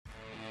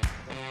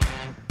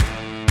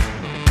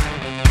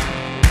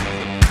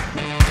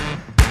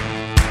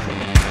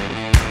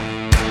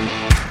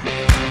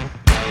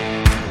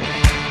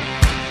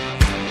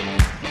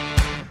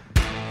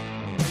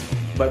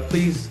But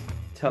please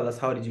tell us,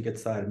 how did you get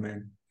started,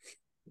 man?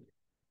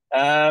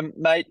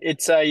 Mate,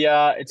 it's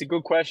a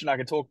good question. I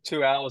could talk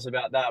 2 hours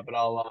about that, but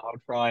I'll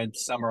try and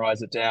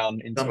summarize it down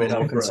Sum into a it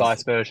more up for us.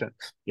 concise version.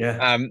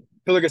 Yeah.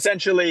 But look,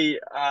 essentially,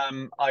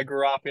 I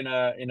grew up in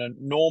a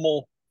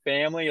normal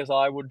family, as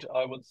I would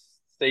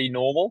see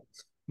normal.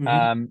 Hmm.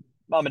 Mum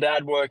and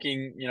dad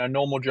working,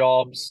 normal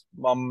jobs.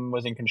 Mum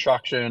was in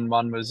construction.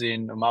 Mum was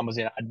in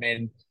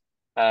admin.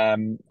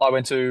 I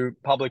went to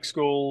public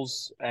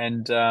schools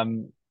and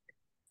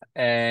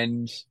I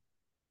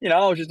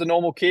was just a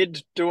normal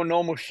kid doing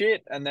normal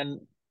shit. And then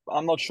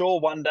I'm not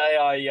sure. One day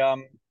I uh,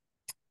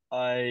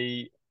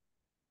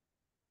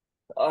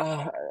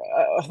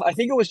 I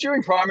think it was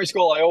during primary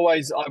school. I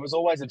was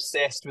always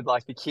obsessed with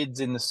like the kids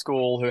in the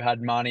school who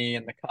had money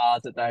and the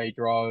cars that they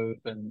drove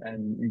and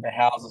the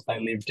houses they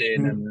lived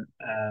in.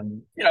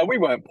 And we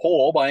weren't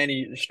poor by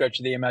any stretch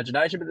of the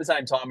imagination, but at the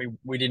same time,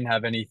 we didn't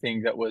have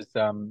anything that was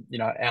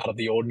out of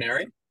the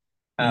ordinary.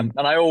 Mm.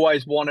 And I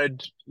always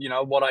wanted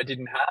what I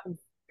didn't have.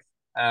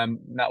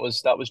 That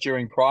was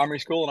during primary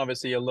school, and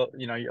obviously a lot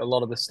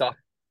of the stuff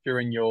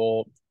during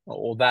your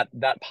or that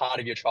part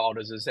of your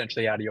childhood is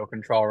essentially out of your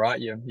control, right?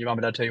 Your mum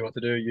and dad tell you what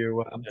to do.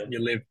 You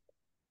live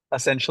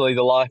essentially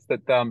the life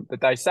that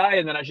they say,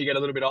 and then as you get a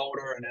little bit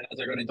older, and then as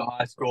I got into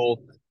high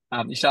school,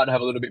 you start to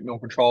have a little bit more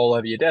control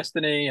over your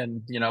destiny,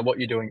 and what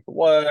you're doing for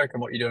work,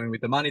 and what you're doing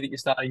with the money that you're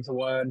starting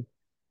to earn.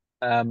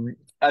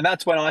 And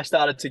that's when I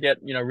started to get,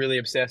 really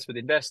obsessed with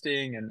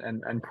investing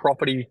and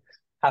property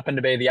happened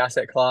to be the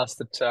asset class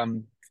that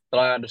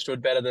I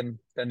understood better than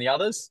the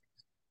others.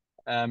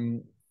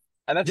 Um,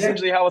 and that's Jack,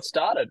 essentially how it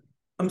started.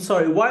 I'm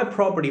sorry. Why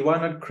property? Why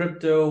not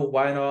crypto?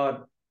 Why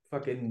not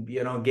fucking,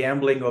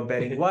 gambling or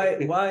betting?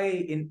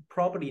 Why in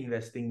property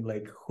investing?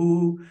 Like,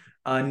 who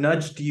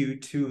nudged you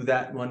to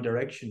that one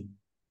direction?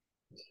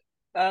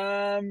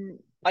 I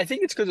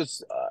think it's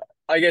because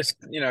I guess,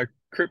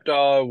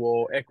 crypto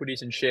or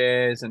equities and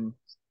shares and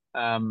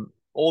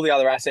all the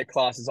other asset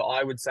classes,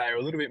 I would say, are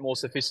a little bit more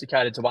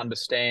sophisticated to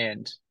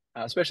understand,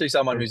 especially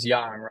someone Right. who's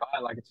young,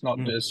 right? Like it's not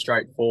Mm. as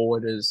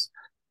straightforward as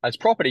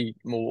property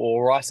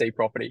or I see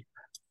property.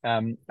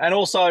 And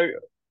also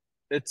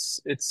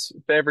it's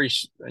for every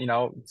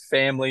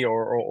family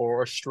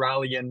or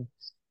Australian.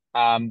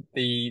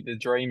 The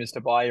dream is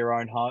to buy your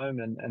own home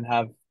and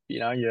have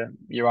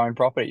your own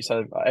property.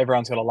 So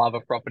everyone's got a love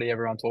of property.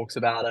 Everyone talks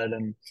about it,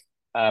 and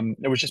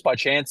it was just by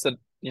chance that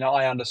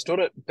I understood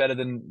it better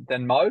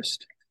than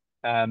most.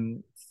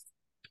 Um,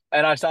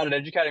 and I started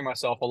educating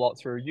myself a lot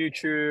through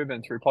YouTube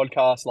and through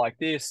podcasts like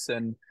this,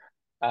 and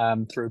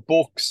through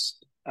books.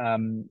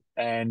 And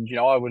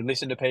I would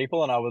listen to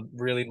people, and I would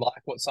really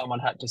like what someone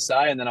had to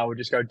say, and then I would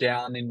just go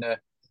down in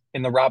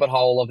the rabbit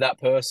hole of that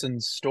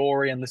person's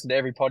story and listen to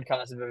every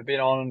podcast they've ever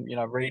been on.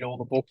 Read all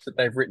the books that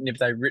they've written if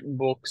they've written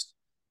books,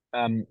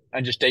 and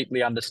just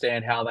deeply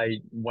understand how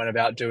they went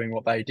about doing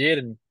what they did.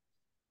 And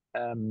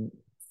um,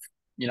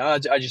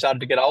 as you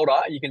started to get older,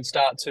 you can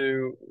start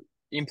to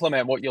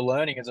implement what you're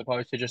learning as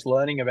opposed to just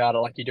learning about it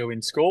like you do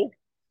in school.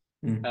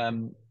 Mm.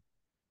 Um,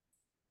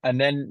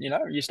 and then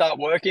you start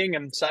working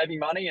and saving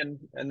money, and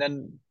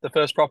then the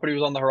first property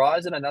was on the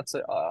horizon, and that's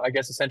I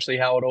guess essentially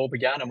how it all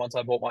began. And once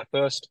I bought my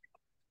first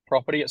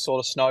property, it sort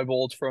of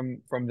snowballed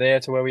from there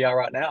to where we are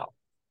right now.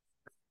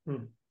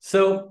 Mm.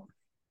 So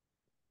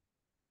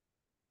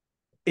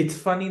it's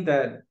funny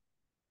that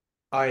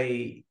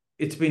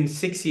it's been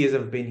 6 years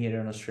I've been here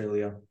in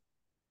Australia,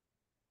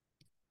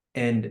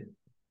 and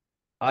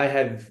I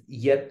have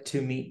yet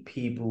to meet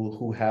people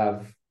who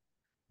have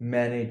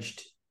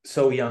managed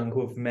so young,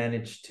 who have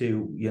managed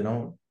to,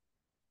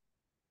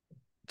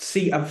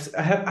 see.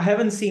 I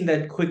haven't seen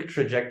that quick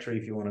trajectory,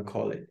 if you want to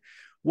call it.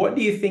 What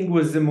do you think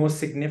was the most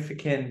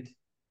significant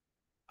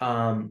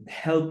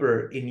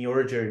helper in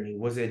your journey?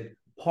 Was it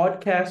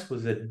podcasts?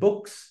 Was it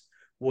books?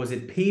 Was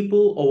it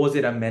people? Or was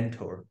it a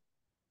mentor?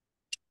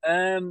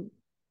 Um,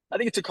 I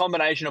think it's a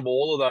combination of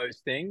all of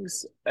those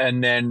things,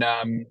 and then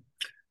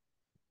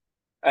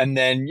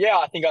yeah,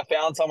 I think I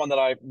found someone that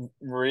I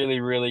really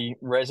really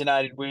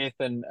resonated with,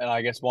 and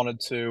I guess wanted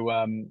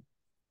to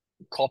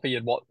copy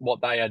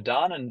what they had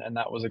done, and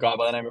that was a guy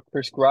by the name of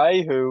Chris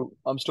Gray, who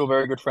I'm still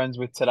very good friends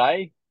with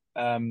today.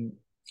 Um,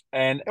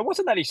 and it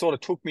wasn't that he sort of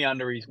took me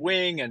under his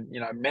wing and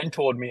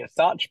mentored me as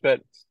such,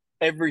 but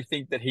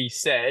everything that he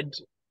said,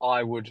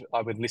 I would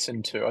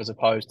listen to as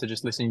opposed to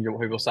just listening to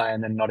what people say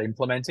and then not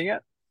implementing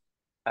it.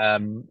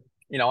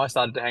 I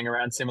started to hang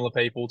around similar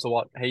people to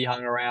what he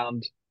hung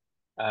around.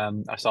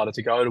 I started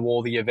to go to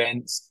all the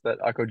events that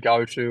I could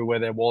go to where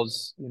there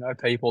was,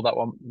 people that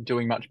were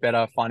doing much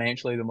better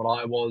financially than what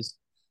I was.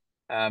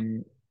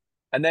 Um,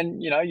 and then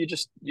you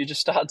just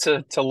start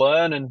to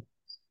learn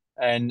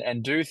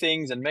and do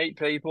things and meet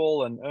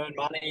people and earn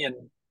money, and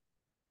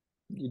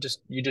you just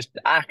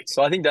act.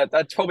 So I think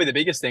that's probably the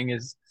biggest thing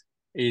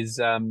is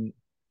um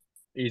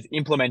is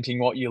implementing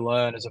what you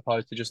learn as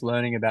opposed to just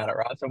learning about it,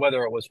 right? So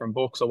whether it was from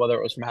books or whether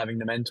it was from having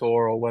the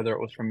mentor or whether it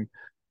was from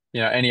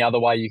any other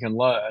way you can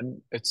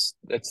learn, it's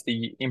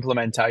the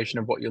implementation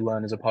of what you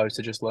learn as opposed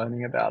to just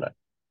learning about it.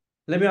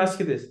 Let me ask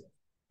you this.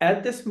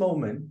 At this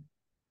moment,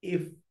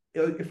 if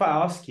if I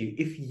ask you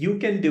if you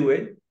can do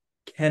it,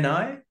 can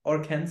I or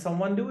can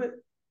someone do it?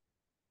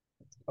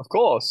 Of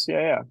course,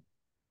 yeah, yeah.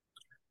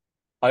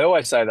 I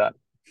always say that.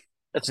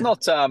 It's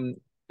not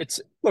it's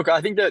look,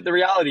 I think that the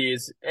reality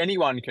is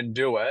anyone can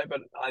do it,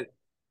 but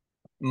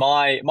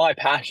my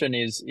passion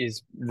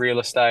is real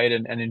estate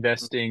and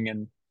investing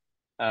and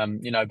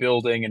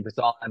building and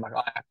design. Like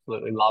I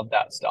absolutely love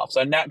that stuff.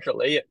 So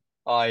naturally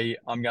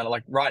I'm gonna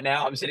like right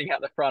now I'm sitting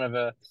at the front of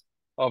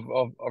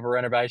a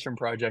renovation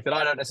project that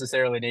I don't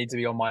necessarily need to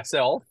be on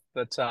myself,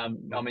 but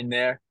I'm in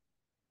there,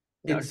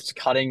 It's just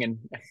cutting and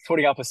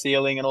putting up a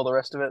ceiling and all the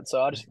rest of it.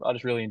 So I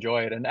just really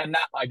enjoy it. And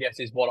that I guess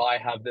is what I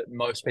have that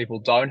most people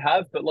don't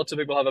have, but lots of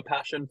people have a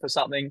passion for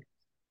something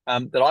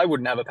that I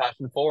wouldn't have a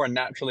passion for and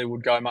naturally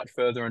would go much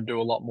further and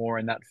do a lot more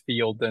in that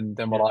field than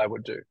what yeah. I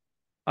would do.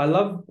 I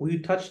love you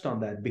touched on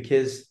that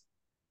because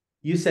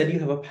you said you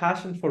have a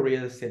passion for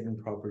real estate and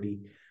property,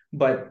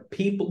 but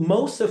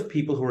most of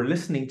people who are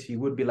listening to you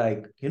would be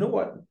like, you know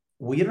what?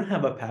 We don't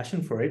have a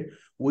passion for it.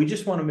 We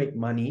just want to make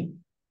money.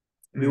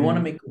 We want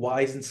to Mm. make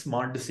wise and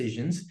smart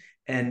decisions,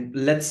 and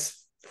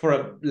let's, for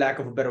a lack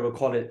of a better word,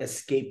 call it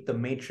escape the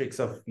matrix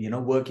of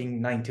working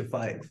 9 to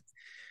 5.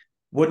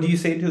 What do you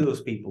say to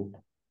those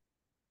people?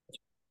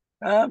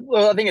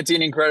 Well, I think it's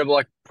an incredible,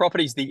 like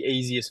property's the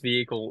easiest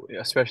vehicle,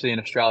 especially in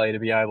Australia, to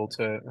be able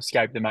to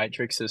escape the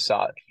matrix as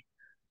such.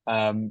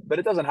 But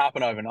it doesn't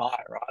happen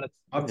overnight, right?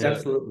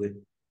 Absolutely.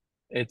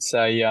 It's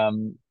a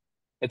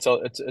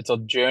it's a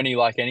journey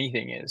like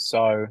anything is.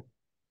 So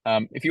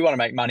if you want to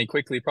make money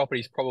quickly,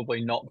 property is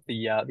probably not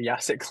the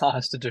asset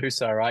class to do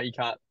so, right?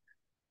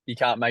 You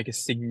can't make a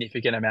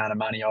significant amount of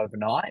money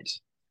overnight.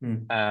 Hmm.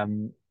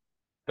 Um,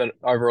 but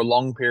over a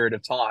long period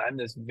of time,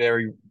 there's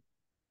very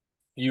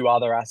few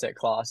other asset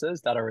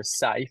classes that are as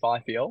safe, I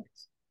feel,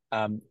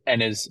 and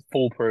as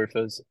foolproof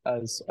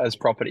as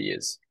property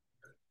is.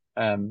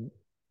 Um,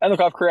 and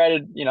look, I've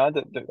created,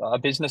 a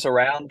business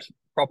around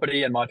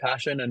property and my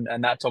passion,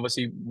 and that's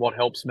obviously what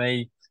helps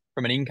me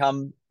from an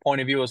income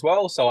point of view as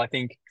well. So I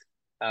think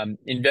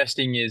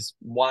investing is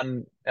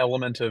one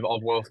element of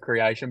wealth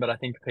creation, but I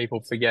think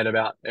people forget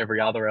about every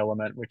other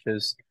element, which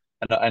is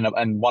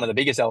and one of the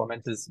biggest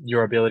elements is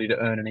your ability to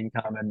earn an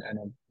income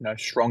and a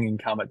strong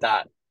income at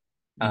that.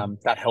 Hmm.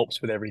 That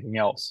helps with everything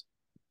else.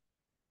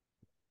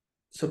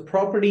 So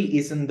property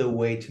isn't the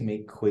way to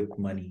make quick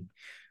money.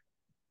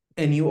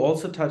 And you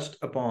also touched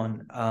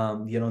upon,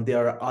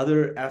 there are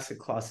other asset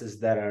classes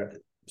that are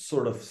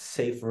sort of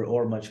safer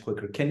or much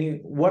quicker.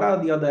 What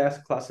are the other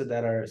asset classes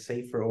that are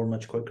safer or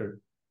much quicker?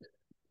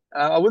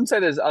 I wouldn't say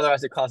there's other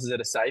asset classes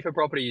that are safer.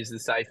 Property is the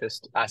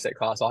safest asset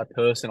class I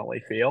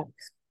personally feel,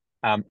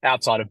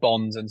 outside of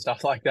bonds and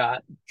stuff like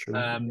that. True.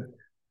 Um,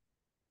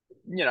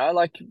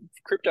 like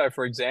crypto,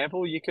 for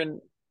example, you can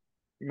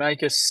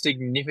make a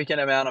significant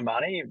amount of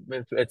money.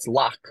 It's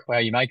luck how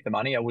you make the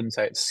money. I wouldn't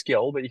say it's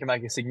skill, but you can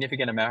make a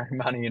significant amount of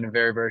money in a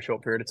very, very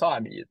short period of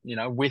time.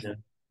 Yeah.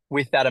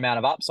 With that amount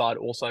of upside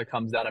also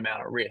comes that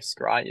amount of risk,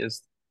 right?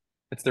 It's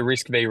the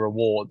risk v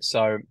reward.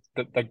 So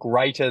the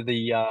greater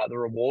the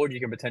reward you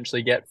can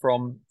potentially get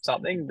from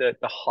something, the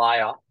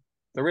higher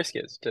the risk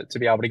is to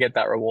be able to get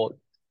that reward.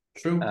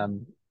 True.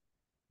 Um,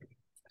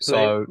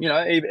 So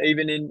it, so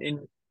even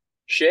in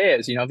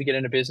shares, if you get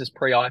in a business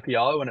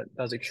pre-IPO and it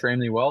does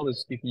extremely well,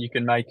 you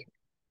can make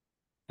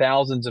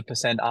thousands of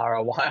percent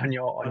ROI on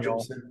your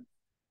 100%.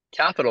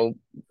 capital,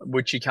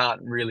 which you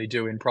can't really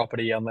do in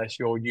property unless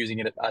you're using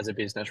it as a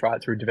business,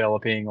 right? Through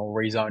developing or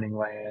rezoning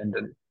land.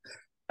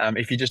 And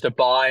if you just a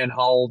buy and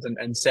hold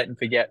and set and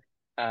forget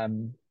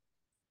um,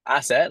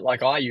 asset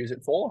like I use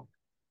it for,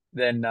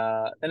 then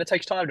it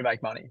takes time to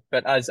make money.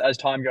 But as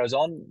time goes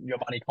on, your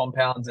money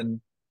compounds,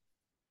 and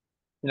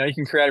you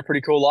can create a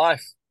pretty cool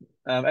life.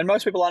 And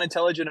most people aren't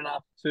intelligent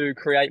enough to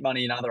create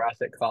money in other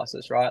asset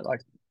classes, right?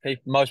 Like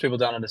most people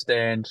don't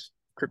understand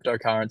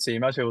cryptocurrency.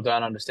 Most people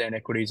don't understand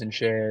equities and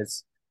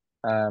shares.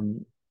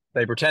 Um,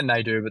 they pretend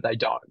they do, but they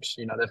don't.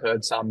 They've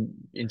heard some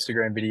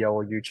Instagram video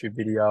or YouTube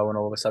video, and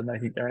all of a sudden they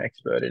think they're an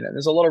expert in it.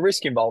 There's a lot of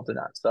risk involved in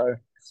that. So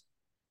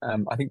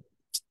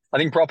I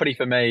think property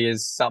for me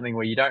is something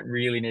where you don't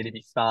really need to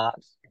be smart,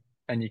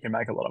 and you can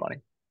make a lot of money.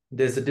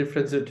 There's a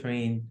difference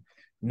between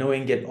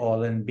knowing it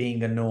all and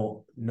being a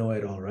know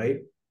it all, right?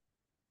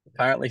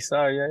 Apparently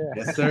so, yeah,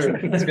 Yes, yeah. sir.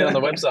 It's been on the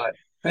website.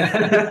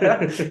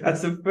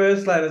 That's the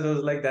first line. I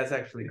was like, that's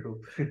actually cool.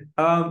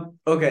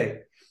 Okay.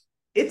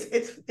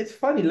 It's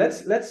funny.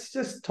 Let's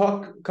just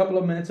talk a couple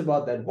of minutes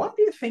about that. What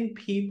do you think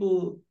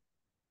people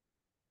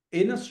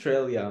in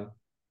Australia,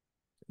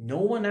 no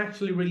one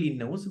actually really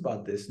knows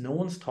about this. No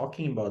one's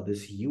talking about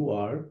this. You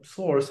are,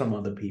 so are some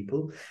other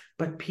people,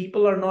 but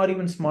people are not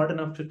even smart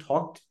enough to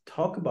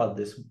talk about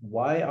this.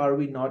 Why are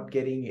we not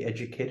getting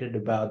educated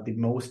about the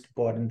most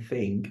important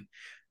thing?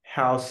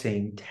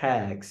 Housing,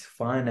 tax,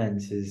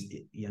 finances,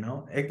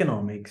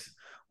 economics.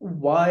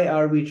 Why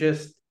are we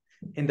just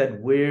in that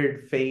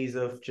weird phase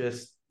of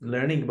just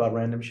learning about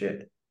random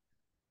shit?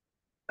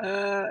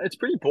 It's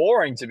pretty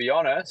boring to be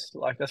honest.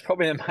 Like that's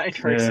probably the main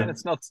reason. Yeah,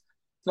 It's not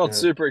yeah.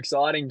 super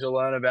exciting to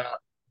learn about.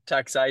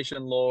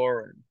 taxation law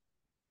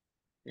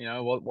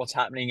and what's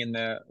happening in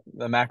the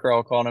macro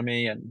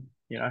economy and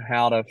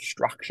how to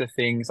structure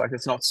things. Like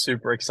it's not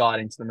super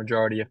exciting to the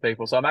majority of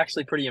people. So I'm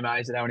actually pretty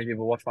amazed at how many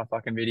people watch my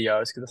fucking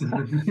videos because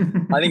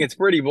I think it's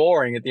pretty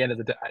boring at the end of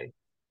the day.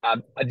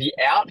 The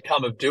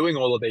outcome of doing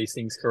all of these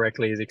things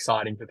correctly is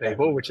exciting for people,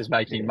 Definitely. which is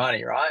making Yeah.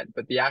 money, right?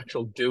 But the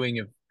actual doing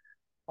of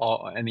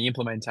and the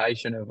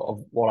implementation of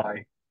what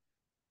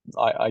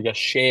I guess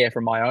share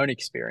from my own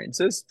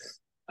experiences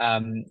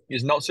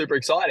is not super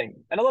exciting.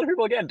 And a lot of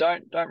people again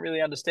don't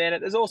really understand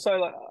it. There's also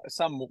like,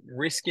 some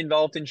risk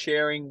involved in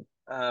sharing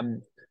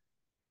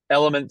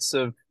elements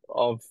of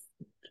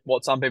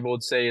what some people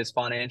would see as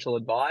financial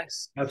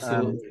advice.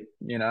 Absolutely.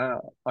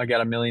 I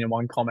get a million and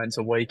one comments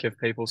a week of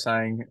people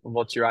saying,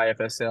 "What's your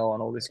AFSL?"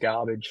 and all this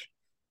garbage.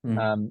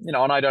 Mm.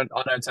 And I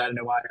don't say it in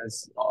a way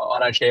as I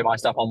don't share my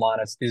stuff online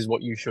as this is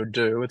what you should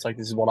do. It's like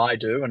this is what I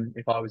do, and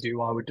if I was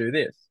you, I would do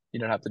this. You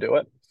don't have to do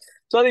it.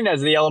 So I think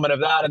there's the element of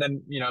that, and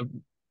then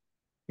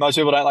most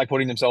people don't like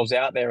putting themselves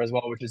out there as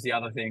well, which is the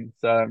other thing.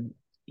 So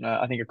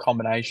I think a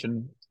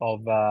combination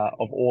of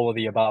all of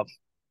the above.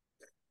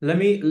 Let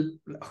me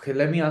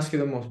let me ask you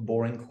the most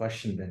boring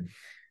question then.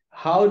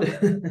 How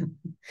do,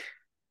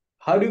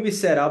 how do we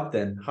set up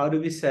then? How do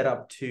we set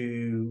up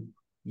to,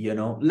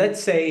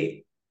 let's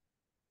say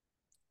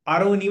I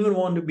don't even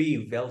want to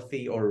be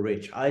wealthy or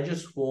rich. I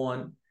just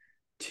want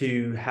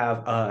to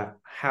have a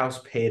house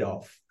paid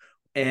off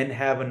and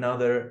have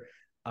another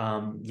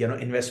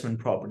investment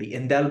property.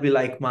 And that'll be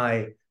like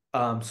my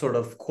sort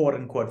of quote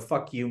unquote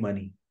fuck you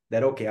money.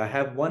 That okay, I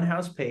have one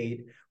house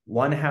paid,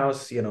 one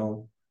house,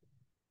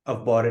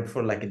 I've bought it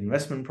for like an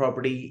investment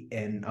property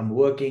and I'm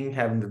working,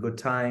 having a good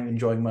time,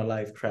 enjoying my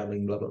life,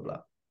 traveling, blah, blah, blah.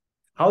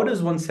 How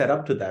does one set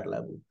up to that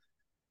level?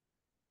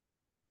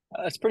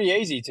 It's pretty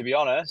easy to be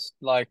honest.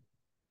 Like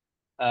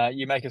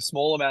you make a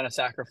small amount of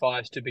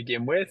sacrifice to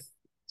begin with.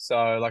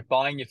 So, like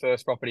buying your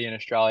first property in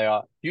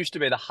Australia used to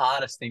be the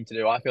hardest thing to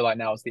do. I feel like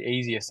now it's the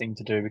easiest thing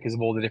to do because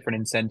of all the different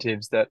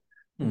incentives that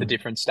the Hmm.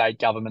 different state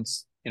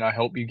governments,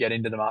 help you get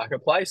into the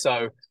marketplace.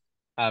 So,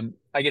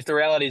 I guess the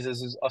reality is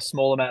this is a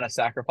small amount of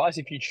sacrifice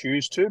if you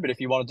choose to, but if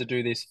you wanted to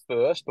do this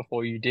first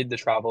before you did the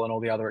travel and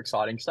all the other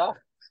exciting stuff,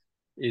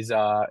 is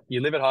you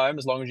live at home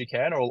as long as you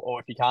can, or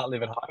if you can't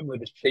live at home,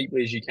 live as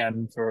cheaply as you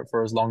can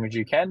for as long as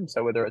you can.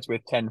 So whether it's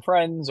with 10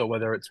 friends or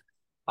whether it's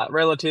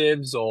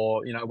relatives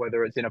or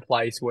whether it's in a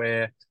place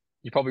where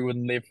you probably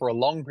wouldn't live for a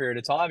long period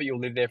of time, but you'll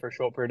live there for a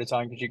short period of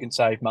time because you can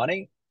save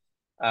money.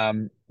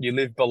 You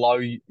live below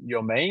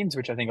your means,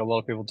 which I think a lot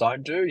of people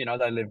don't do.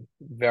 They live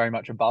very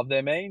much above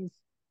their means.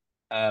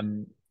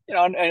 Um,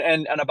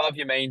 and above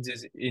your means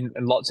is in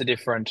lots of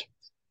different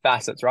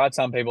facets, right?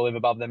 Some people live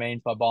above their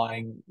means by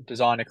buying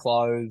designer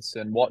clothes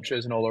and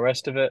watches and all the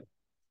rest of it.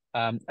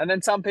 And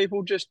then some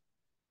people just,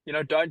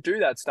 don't do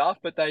that stuff,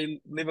 but they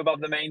live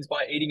above the means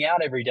by eating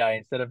out every day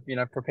instead of,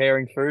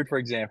 preparing food, for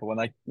example, when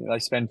they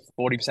spend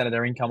 40% of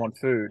their income on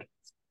food.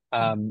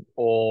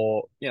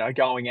 Or,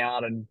 going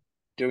out and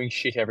doing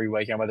shit every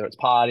weekend, whether it's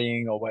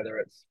partying or whether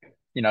it's,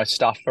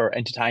 stuff for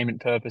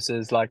entertainment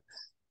purposes. Like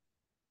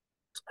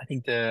I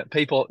think the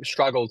people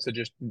struggle to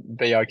just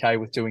be okay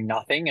with doing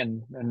nothing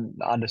and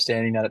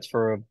understanding that it's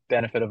for a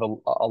benefit of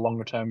a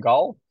longer term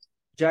goal.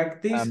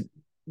 Jack, Um,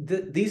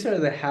 these are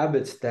the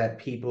habits that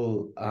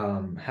people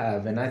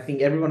have, and I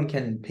think everyone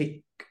can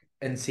pick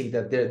and see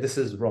that this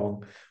is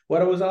wrong.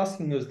 What I was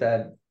asking was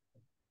that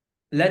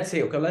let's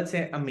say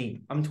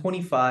I'm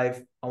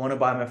 25, I want to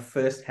buy my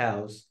first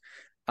house.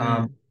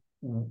 Um,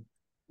 mm,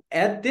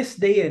 at this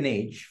day and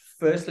age,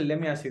 firstly, let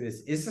me ask you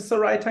this: is this the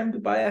right time to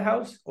buy a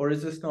house, or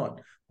is this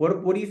not?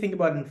 What do you think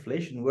about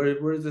inflation?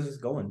 Where is this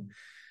going?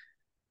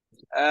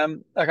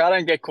 like I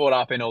don't get caught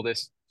up in all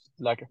this,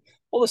 like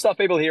all the stuff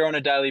people hear on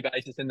a daily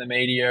basis in the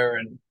media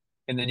and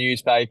in the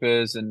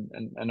newspapers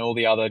and all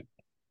the other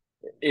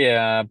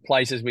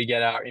places we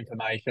get our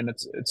information.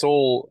 It's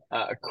all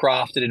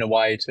crafted in a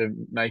way to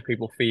make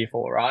people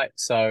fearful, right?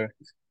 So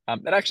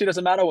it actually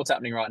doesn't matter what's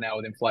happening right now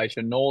with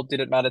inflation, nor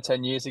did it matter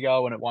 10 years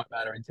ago, and it won't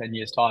matter in 10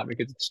 years' time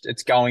because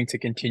it's going to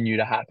continue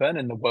to happen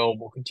and the world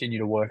will continue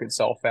to work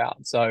itself out.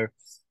 So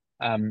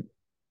um,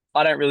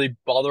 I don't really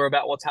bother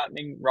about what's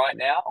happening right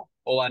now.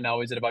 All I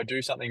know is that if I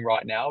do something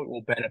right now, it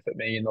will benefit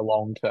me in the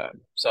long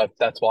term. So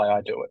that's why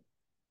I do it.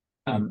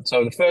 Hmm.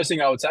 So the first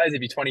thing I would say is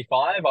if you're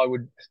 25, I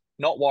would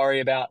not worry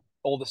about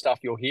all the stuff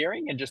you're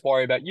hearing and just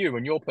worry about you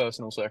and your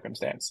personal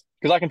circumstance.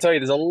 Because I can tell you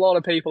there's a lot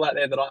of people out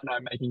there that I know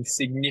making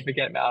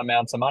significant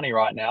amounts of money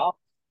right now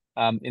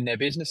in their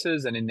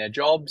businesses and in their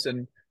jobs.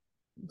 And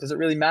does it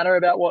really matter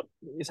about what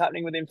is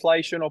happening with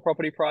inflation or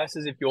property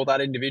prices if you're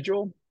that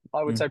individual?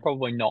 I would Hmm. say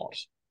probably not.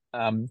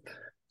 Um,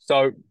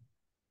 so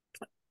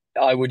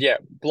I would, yeah,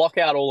 block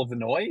out all of the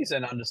noise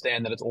and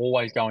understand that it's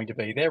always going to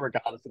be there,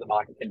 regardless of the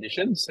market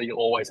conditions. So you'll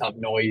always have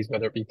noise,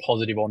 whether it be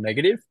positive or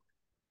negative.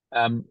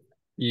 Um,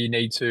 you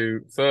need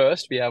to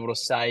first be able to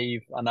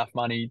save enough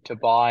money to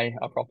buy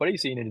a property.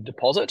 So you need a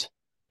deposit.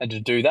 And to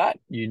do that,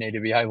 you need to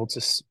be able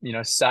to,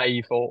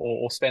 save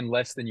or spend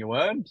less than you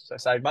earn. So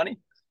save money.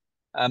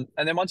 And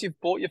then once you've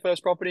bought your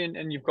first property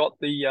and you've got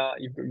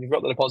you've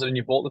got the deposit and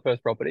you've bought the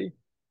first property,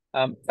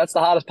 that's the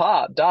hardest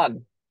part,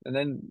 done. And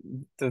then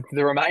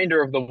the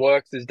remainder of the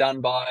works is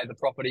done by the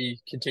property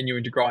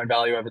continuing to grow in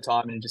value over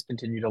time, and you just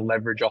continue to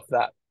leverage off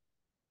that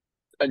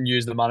and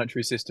use the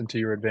monetary system to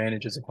your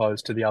advantage as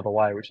opposed to the other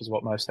way, which is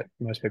what most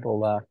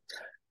people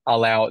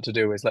allow it to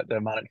do, is let the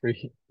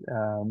monetary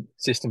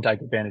system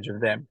take advantage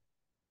of them.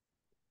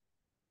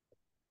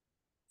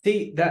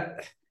 See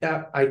that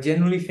I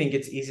generally think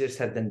it's easier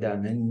said than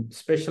done, and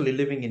especially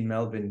living in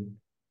Melbourne,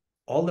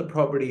 all the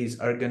properties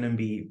are going to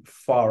be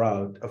far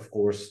out, of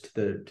course,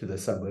 to the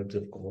suburbs,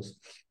 of course.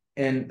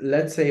 And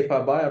let's say if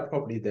I buy a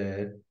property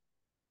there,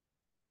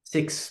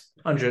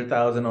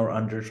 600,000 or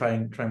under,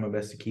 trying my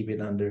best to keep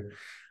it under,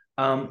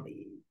 um,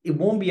 it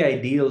won't be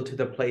ideal to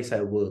the place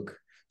I work.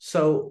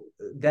 So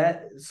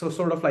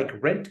sort of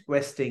like rent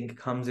vesting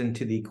comes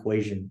into the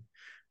equation.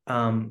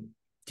 Um,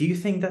 do you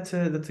think that's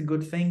a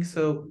good thing?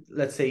 So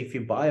let's say if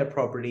you buy a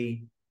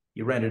property,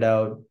 you rent it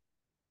out.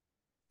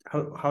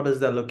 How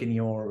does that look in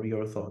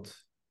your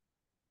thoughts?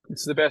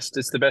 It's the best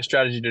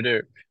strategy to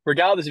do,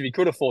 regardless if you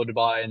could afford to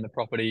buy and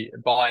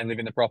live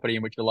in the property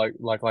in which the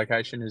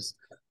location is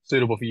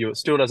suitable for you. It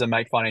still doesn't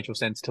make financial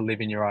sense to live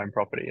in your own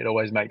property. It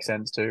always makes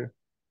sense to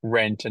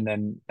rent and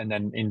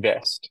then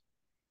invest,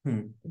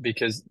 Hmm.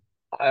 because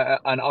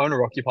an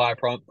owner occupier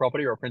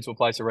property or a principal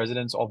place of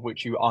residence of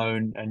which you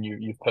own and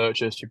you've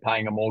purchased, you're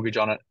paying a mortgage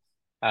on it.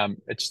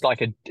 It's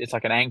like an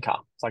anchor.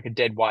 It's like a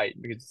dead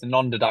weight because it's a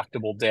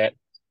non-deductible debt.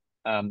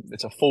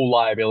 It's a full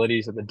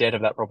liability, so the debt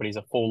of that property is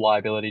a full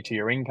liability to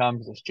your income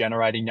because it's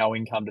generating no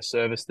income to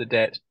service the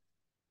debt,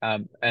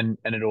 and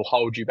it'll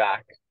hold you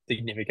back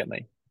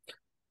significantly.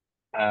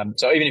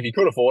 So even if you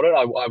could afford it,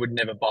 I would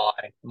never buy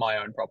my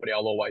own property.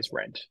 I'll always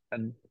rent,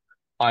 and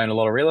I own a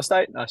lot of real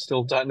estate, and I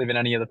still don't live in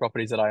any of the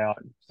properties that I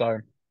own. So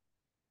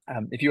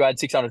if you had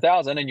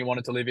 600,000 and you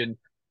wanted to live in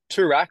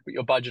Toorak, but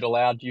your budget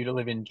allowed you to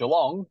live in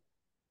Geelong,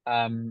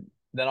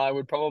 then I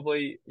would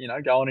probably,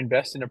 go and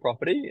invest in a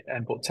property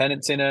and put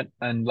tenants in it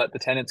and let the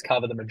tenants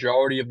cover the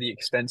majority of the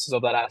expenses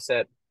of that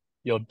asset.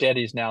 Your debt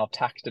is now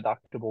tax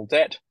deductible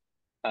debt,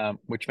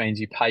 which means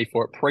you pay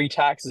for it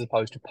pre-tax as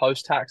opposed to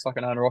post-tax, like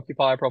an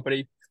owner-occupier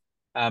property.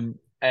 And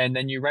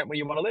then you rent where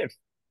you want to live.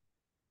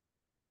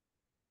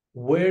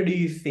 Where do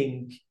you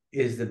think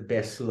is the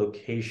best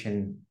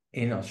location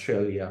in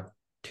Australia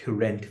to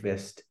rent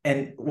vest?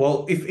 And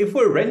well, if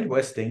we're rent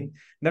vesting,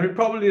 then we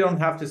probably don't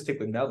have to stick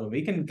with Melbourne.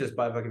 We can just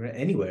buy fucking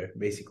anywhere,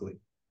 basically.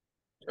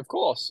 Of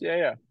course, yeah,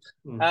 yeah.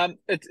 Mm.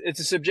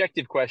 It's a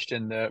subjective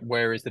question that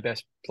where is the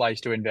best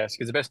place to invest?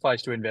 Because the best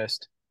place to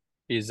invest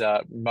is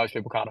most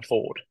people can't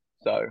afford.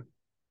 So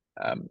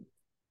um,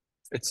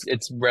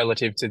 it's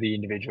relative to the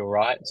individual,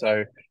 right?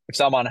 So if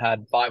someone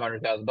had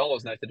 $500,000 and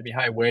they said to me,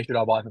 "Hey, where should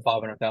I buy for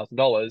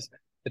 $500,000?"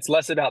 It's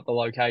less about the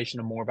location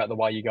and more about the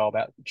way you go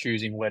about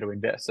choosing where to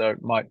invest. So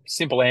my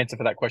simple answer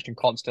for that question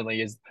constantly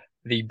is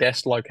the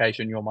best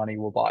location your money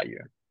will buy you.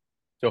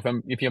 So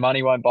if your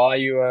money won't buy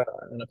you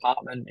an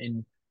apartment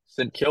in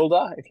St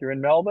Kilda, if you're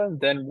in Melbourne,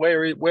 then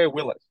where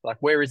will it? Like,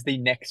 where is the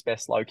next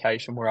best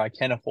location where I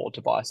can afford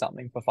to buy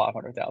something for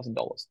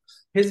 $500,000?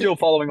 Here's Still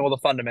following all the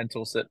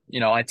fundamentals that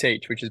I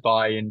teach, which is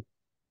buy in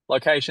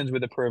locations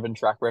with a proven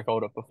track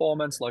record of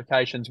performance,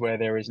 locations where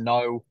there is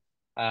no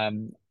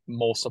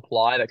more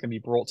supply that can be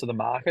brought to the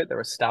market. They're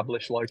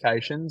established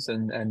locations,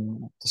 and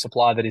the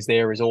supply that is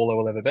there is all there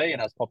will ever be.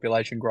 And as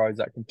population grows,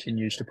 that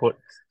continues to put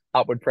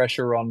upward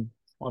pressure on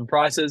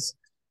prices.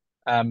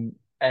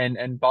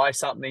 And buy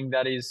something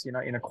that is,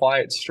 in a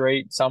quiet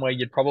street, somewhere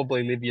you'd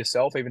probably live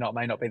yourself, even though it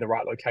may not be the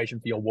right location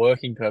for your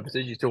working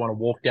purposes. You still want to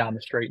walk down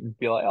the street and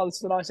be like, oh, this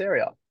is a nice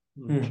area.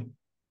 Hmm. Pretty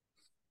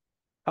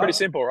How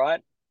simple,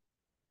 right?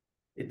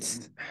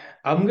 it's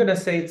I'm gonna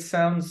say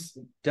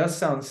does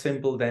sound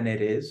simple than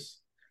it is,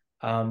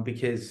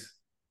 because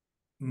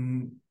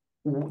mm,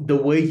 the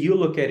way you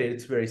look at it,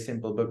 it's very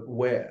simple. But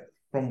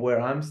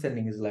where I'm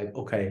standing is like,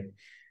 okay,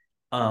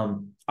 I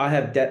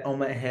have debt on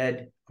my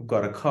head. I've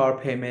got a car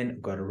payment.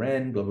 I've got a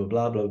rent. Blah blah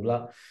blah blah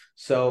blah.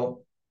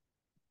 So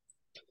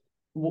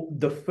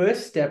the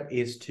first step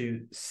is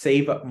to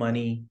save up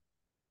money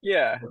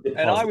Yeah. for And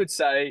I deposit. would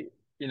say,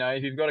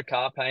 if you've got a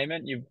car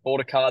payment, you've bought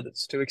a car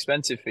that's too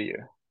expensive for you.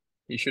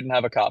 You shouldn't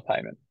have a car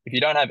payment. If you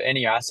don't have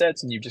any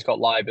assets and you've just got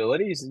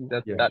liabilities,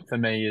 that Yeah. that for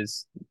me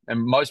is,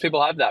 and most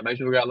people have that. Most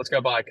people go, let's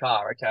go buy a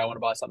car. Okay, I want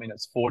to buy something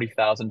that's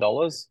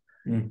 $40,000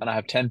 Mm. and I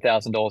have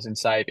 $10,000 in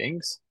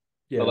savings.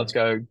 So Yeah. let's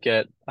go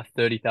get a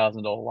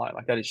 $30,000 loan.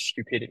 Like, that is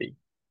stupidity.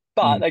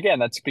 But Mm. again,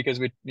 that's because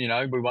we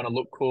want to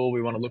look cool.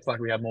 We want to look like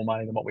we have more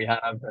money than what we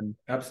have. And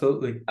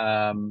Absolutely.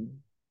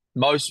 um,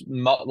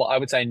 I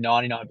would say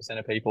 99%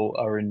 of people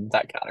are in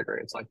that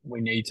category. It's like, we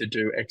need to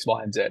do X,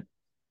 Y, and Z.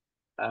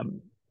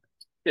 Um,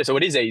 yeah, so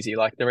it is easy.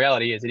 Like, the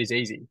reality is, it is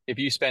easy. If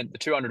you spent the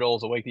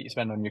 $200 a week that you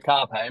spend on your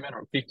car payment,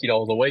 or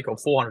 $50 a week, or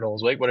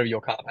 $400 a week, whatever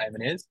your car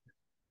payment is,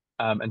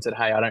 and said,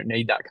 "Hey, I don't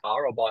need that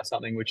car. I'll buy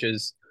something which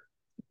is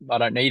I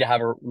don't need to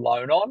have a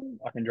loan on.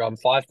 I can drive a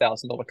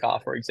 $5,000 car,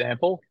 for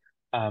example."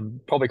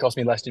 Probably cost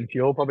me less in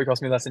fuel, probably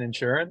cost me less in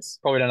insurance.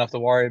 Probably don't have to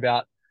worry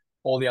about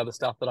all the other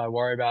stuff that I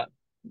worry about.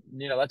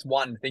 That's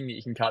one thing that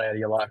you can cut out of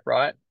your life,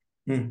 right?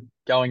 Hmm.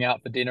 Going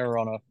out for dinner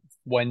on a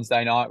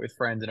Wednesday night with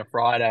friends and a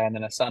Friday and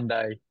then a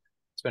Sunday,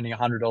 spending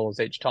 $100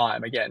 each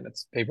time. Again,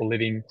 it's people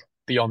living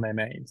beyond their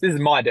means. This is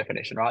my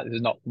definition, right? This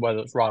is not whether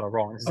it's right or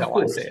wrong. This is Of how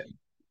I see course. it.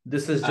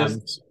 This is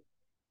just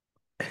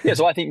Um, yeah,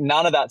 so I think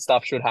none of that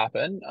stuff should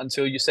happen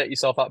until you set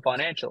yourself up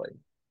financially.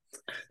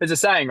 There's a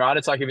saying, right?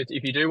 It's like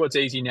if you do what's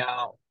easy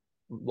now,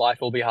 life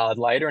will be hard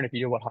later, and if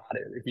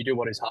you do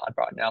what is hard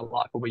right now,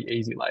 life will be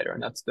easy later,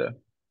 and that's the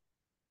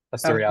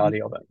absolutely,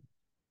 reality of it.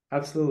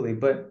 absolutely.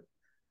 But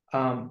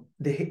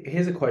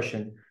here's a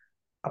question: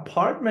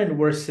 apartment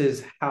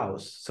versus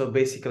house. So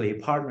basically,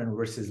 apartment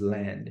versus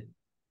land.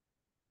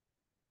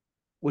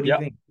 What do you Yeah,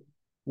 think?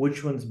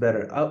 Which one's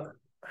better? Oh,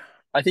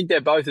 I think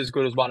they're both as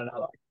good as one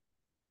another.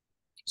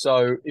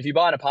 So if you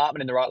buy an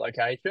apartment in the right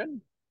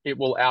location, it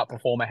will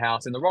outperform a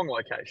house in the wrong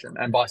location,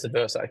 and vice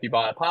versa. If you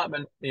buy an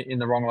apartment in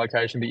the wrong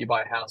location, but you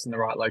buy a house in the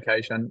right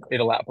location,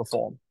 it'll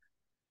outperform.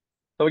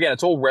 So again,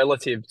 it's all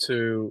relative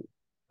to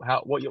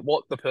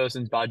what the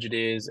person's budget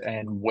is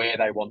and where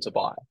they want to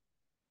buy.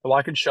 So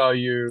I could show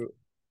you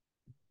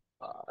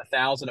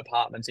 1,000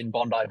 apartments in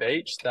Bondi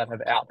Beach that have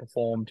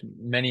outperformed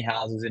many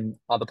houses in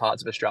other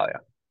parts of Australia,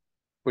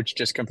 which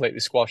just completely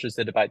squashes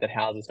the debate that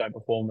houses don't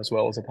perform as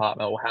well as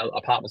apartment or how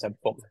apartments don't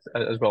perform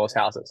as well as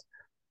houses.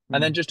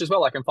 And then hmm. just as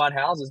well, I can find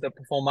houses that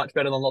perform much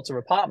better than lots of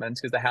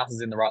apartments because the house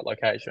is in the right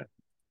location.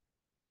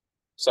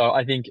 So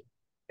I think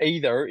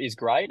either is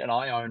great, and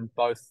I own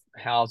both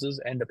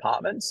houses and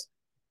apartments,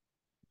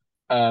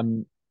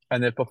 um,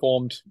 and they've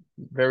performed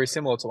very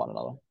similar to one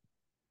another.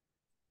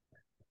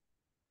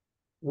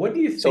 What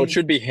do you So it think?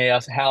 should be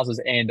houses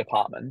and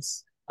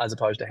apartments as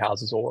opposed to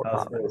houses or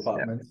House or apartments. Yeah.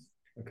 apartments?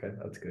 Okay,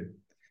 that's good.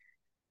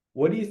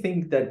 What do you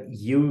think that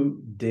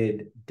you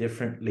did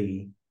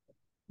differently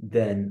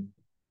than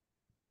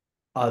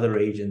other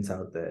agents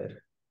out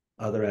there,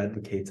 other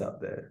advocates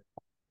out there?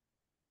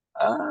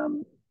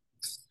 Um,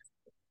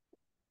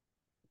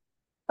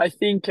 I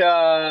think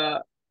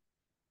I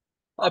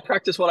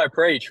practice what I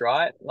preach,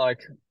 right? Like,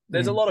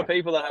 there's a Mm. lot of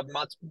people that have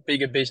much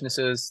bigger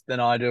businesses than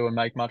I do and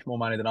make much more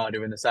money than I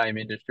do in the same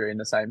industry, in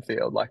the same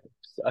field, like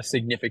a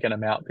significant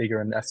amount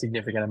bigger and a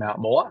significant amount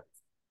more.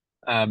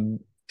 Um,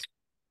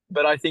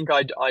 but I think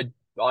I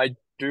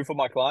do for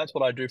my clients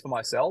what I do for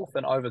myself,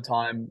 and over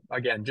time,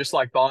 again, just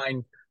like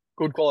buying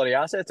good quality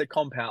assets, it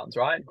compounds,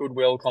 right?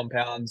 Goodwill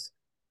compounds,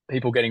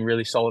 people getting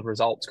really solid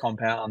results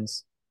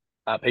compounds,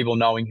 people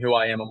knowing who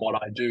I am and what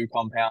I do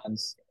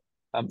compounds.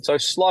 So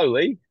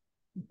slowly,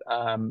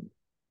 um,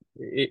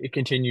 it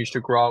continues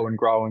to grow and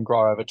grow and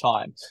grow over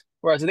time.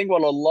 Whereas I think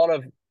what a lot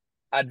of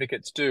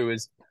advocates do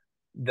is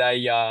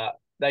they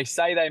they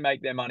say they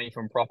make their money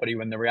from property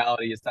when the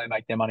reality is they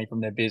make their money from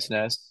their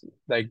business.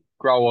 They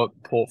grow a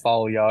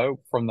portfolio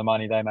from the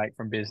money they make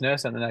from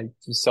business, and then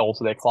they sell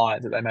to their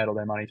clients that they made all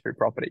their money through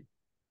property,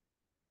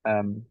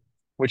 um,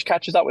 which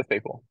catches up with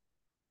people.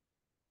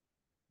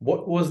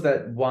 What was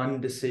that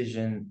one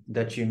decision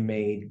that you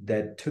made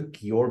that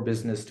took your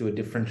business to a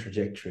different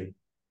trajectory?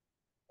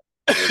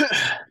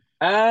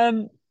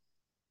 um,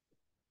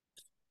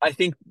 I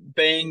think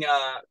being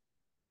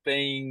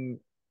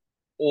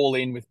all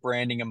in with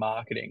branding and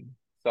marketing.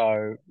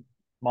 So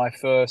my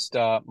first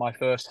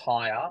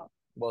hire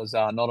was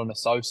not an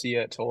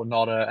associate or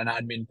not an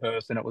admin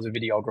person. It was a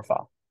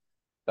videographer.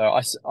 So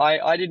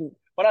I didn't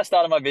when I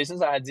started my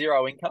business, I had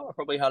zero income. I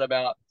probably had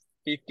about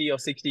 50 or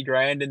 60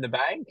 grand in the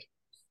bank.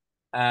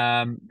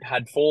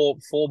 Had four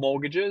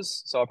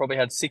mortgages, so I probably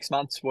had 6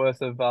 months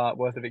worth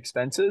of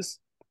expenses.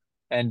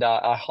 And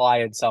I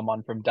hired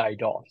someone from day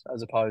dot,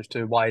 as opposed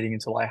to waiting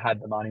until I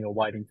had the money or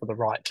waiting for the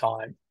right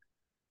time.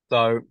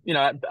 So,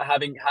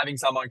 having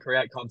someone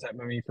create content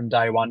with me from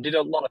day one did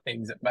a lot of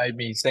things that made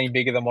me seem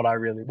bigger than what I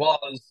really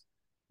was.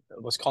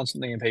 It was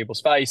constantly in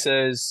people's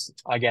faces.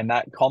 Again,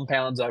 that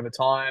compounds over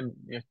time.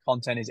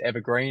 Content is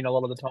evergreen a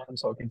lot of the time,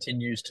 so it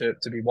continues to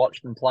be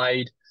watched and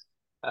played.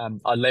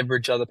 I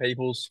leverage other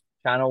people's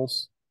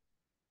channels,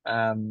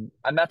 and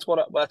that's what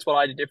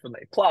I did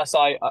differently. Plus,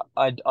 I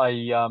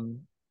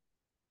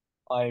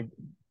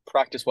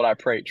practice what I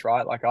preach,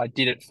 right? Like I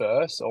did it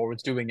first, or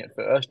was doing it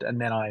first, and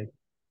then I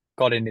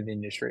got into the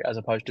industry as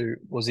opposed to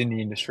was in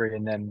the industry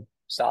and then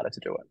started to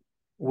do it.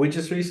 We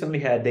just recently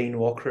had Dane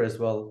Walker as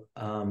well,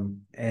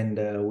 and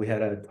we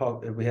had a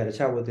talk. We had a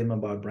chat with him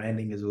about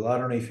branding as well. I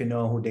don't know if you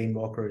know who Dane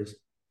Walker is.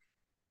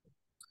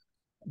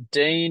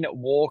 Dean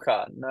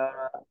Walker. No,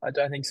 I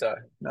don't think so.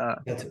 No.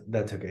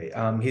 That's okay.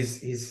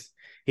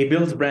 He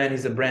builds brand.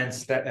 He's a brand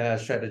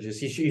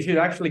strategist. You should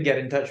actually get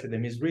in touch with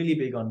him. He's really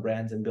big on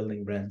brands and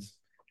building brands.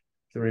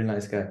 He's a really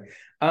nice guy.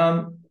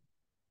 Um,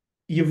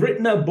 you've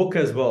written a book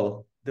as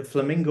well, The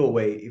Flamingo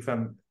Way. If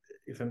I'm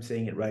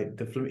saying it right,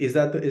 is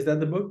that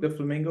the book, The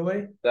Flamingo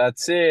Way?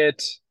 That's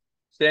it.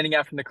 Standing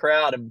out from the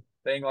crowd and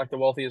being like the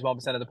wealthiest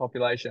 1% of the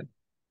population.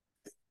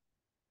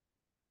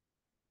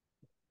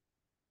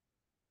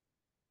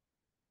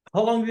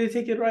 How long did it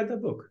take you to write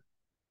that book?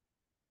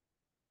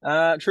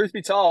 Truth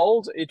be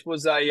told, it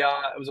was a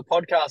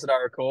podcast that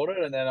I recorded,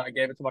 and then I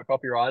gave it to my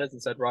copywriters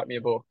and said, "Write me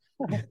a book,"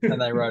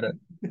 and they wrote it.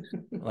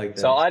 Like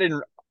So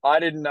that. I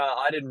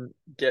didn't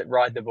get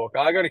write the book.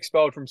 I got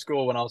expelled from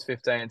school when I was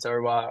 15, so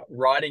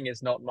writing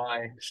is not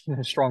my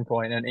strong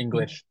point, and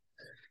English.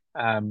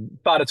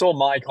 But it's all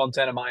my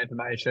content and my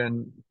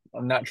information.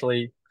 And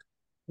naturally,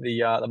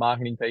 the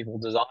marketing people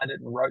designed it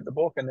and wrote the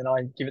book, and then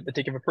I give it the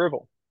tick of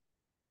approval.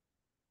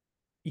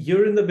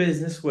 You're in the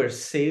business where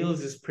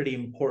sales is pretty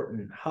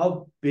important.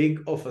 How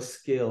big of a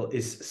skill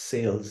is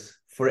sales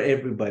for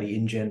everybody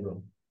in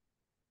general?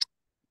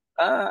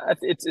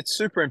 It's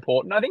super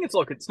important. I think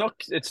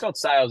it's not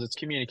sales, it's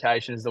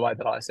communication is the way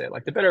that I see it.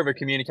 Like the better of a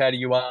communicator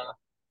you are,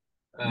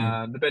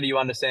 Mm. the better you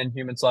understand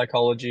human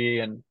psychology,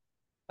 and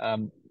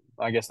um,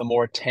 I guess the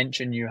more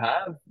attention you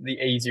have, the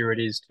easier it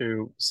is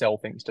to sell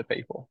things to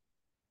people.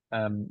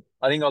 I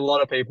think a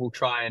lot of people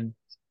try and,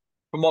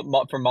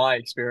 from my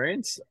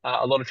experience,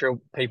 a lot of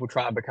people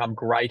try and become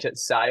great at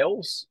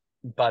sales,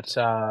 but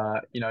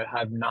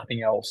have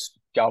nothing else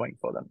going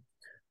for them.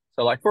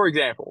 So, like for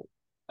example,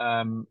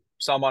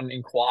 someone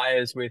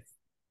inquires with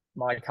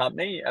my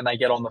company and they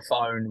get on the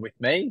phone with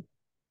me.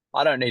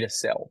 I don't need to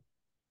sell.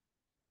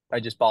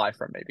 They just buy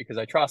from me because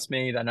they trust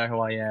me. They know who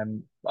I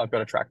am. I've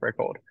got a track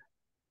record.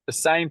 The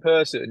same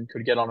person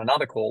could get on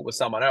another call with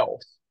someone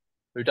else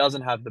who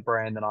doesn't have the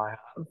brand that I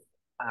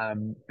have,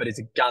 but is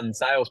a gun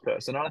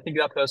salesperson. And I think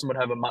that person would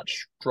have a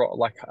much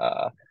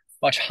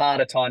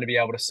harder time to be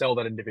able to sell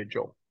that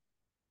individual.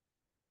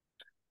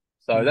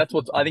 So that's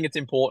what I think it's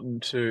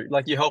important to,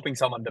 like, you're helping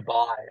someone to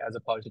buy as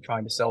opposed to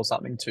trying to sell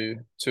something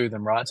to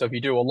them, right? So if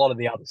you do a lot of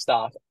the other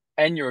stuff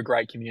and you're a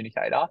great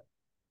communicator,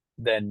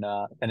 then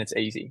it's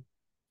easy.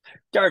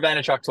 Gary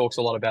Vaynerchuk talks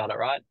a lot about it,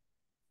 right?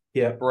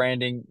 Yeah.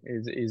 Branding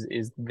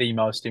is the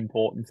most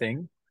important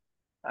thing,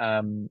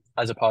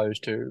 as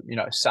opposed to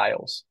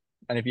sales.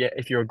 And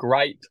if you're a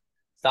great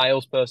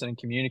salesperson and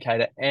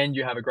communicator and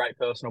you have a great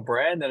personal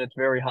brand, then it's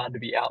very hard to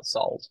be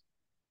outsold.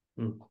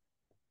 Mm.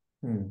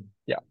 Mm.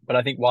 Yeah, but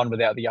I think one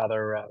without the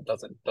other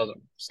doesn't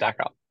stack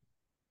up.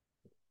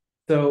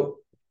 So,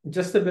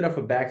 just a bit of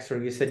a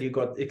backstory. You said you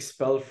got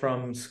expelled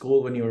from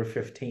school when you were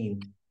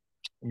 15.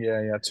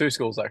 Yeah, yeah, two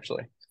schools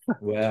actually.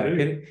 Wow.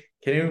 Two.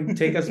 Can you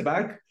take us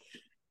back?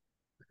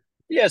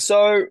 Yeah,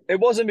 so it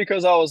wasn't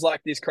because I was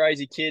like this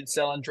crazy kid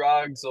selling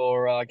drugs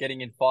or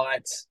getting in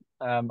fights.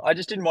 I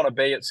just didn't want to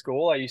be at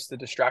school. I used to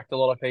distract a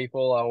lot of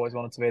people. I always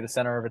wanted to be the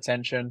center of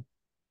attention,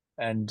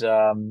 and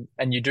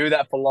you do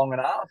that for long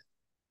enough,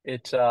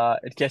 it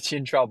gets you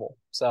in trouble.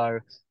 So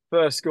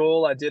first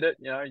school, I did it.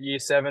 Year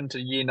 7 to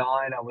year 9,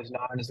 I was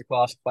known as the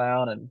class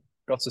clown and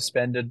got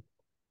suspended.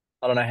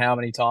 I don't know how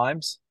many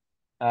times.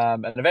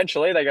 And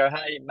eventually they go,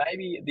 "Hey,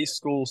 maybe this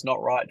school's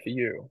not right for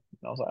you."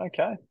 And I was like,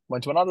 "Okay."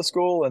 Went to another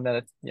school, and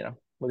then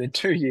within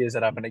 2 years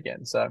it happened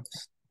again. So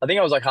I think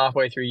I was like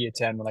halfway through year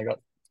 10 when I got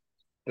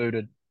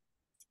booted.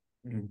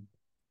 Mm.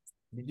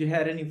 Did you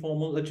had any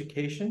formal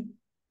education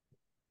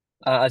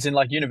As in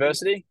like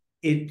university.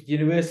 in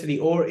university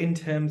or in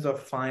terms of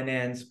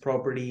finance,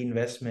 property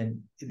investment?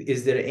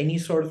 Is there any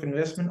sort of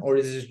investment, or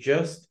is it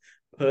just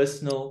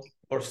personal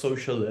or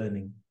social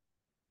learning?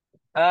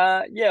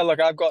 Yeah, look,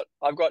 I've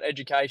got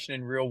education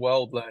in real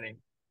world learning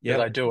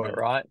because I Yep. do it,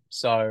 right?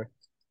 So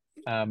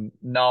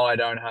no, I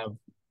don't have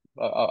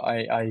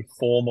a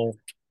formal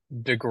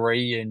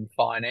degree in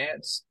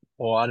finance,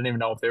 or I don't even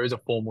know if there is a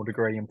formal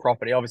degree in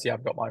property. Obviously,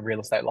 I've got my real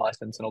estate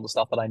license and all the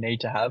stuff that I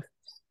need to have.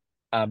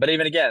 But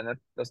even again,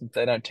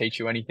 they don't teach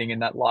you anything in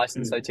that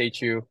license. They Mm.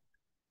 teach you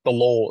the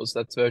laws.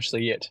 That's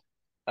virtually it.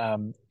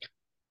 Um,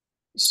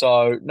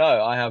 so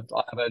no, I have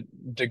a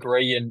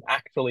degree in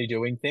actually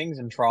doing things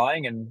and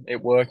trying and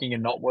it working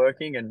and not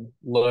working and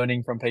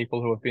learning from people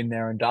who have been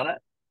there and done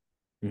it.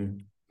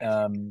 Mm.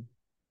 Um,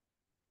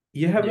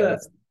 You have yeah, a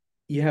that's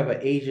you have an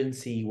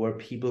agency where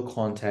people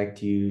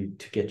contact you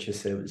to get your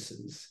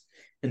services,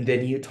 and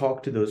then you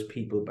talk to those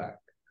people back.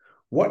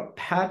 What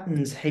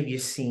patterns have you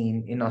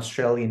seen in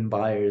Australian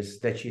buyers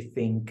that you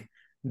think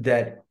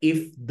that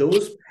if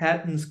those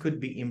patterns could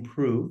be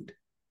improved,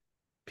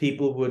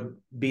 people would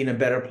be in a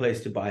better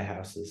place to buy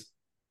houses?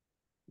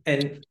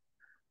 And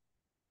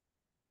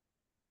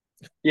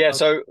yeah.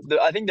 So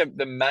I think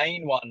the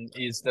main one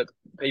is that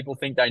people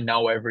think they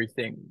know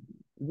everything.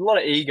 There's a lot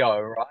of ego,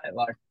 right?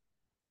 Like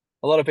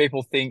a lot of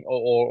people think,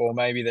 or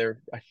maybe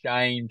they're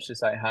ashamed to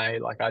say, "Hey,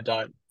 like I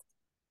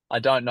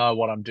don't know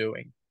what I'm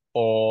doing,"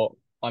 or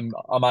I'm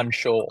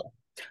unsure.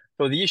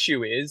 So the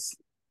issue is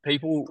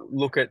people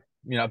look at,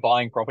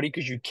 buying property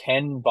because you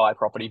can buy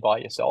property by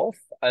yourself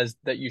as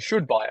that you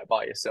should buy it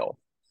by yourself.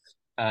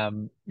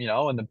 And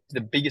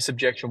the biggest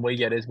objection we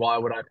get is why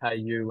would I pay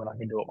you when I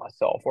can do it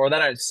myself? Or they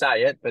don't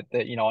say it, but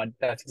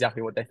that's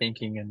exactly what they're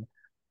thinking, and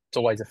it's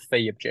always a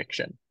fee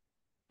objection,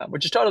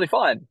 which is totally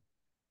fine.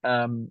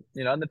 And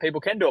the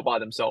people can do it by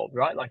themselves,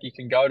 right? Like you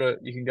can go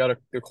to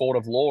the court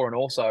of law and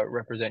also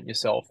represent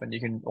yourself, and you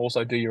can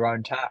also do your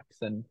own tax,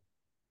 and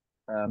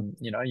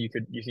you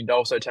can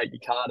also take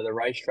your car to the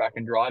racetrack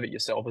and drive it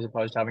yourself as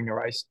opposed to having a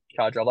race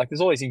car drive. Like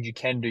there's all these things you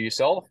can do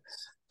yourself.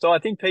 So I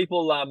think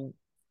people,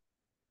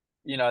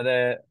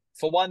 they're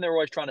for one, they're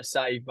always trying to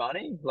save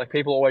money. Like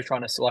people are always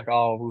trying to like,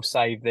 oh, we'll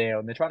save there,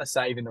 and they're trying to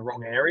save in the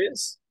wrong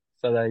areas,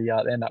 so they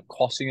end up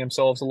costing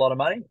themselves a lot of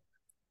money.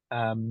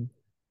 Um,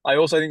 I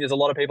also think there's a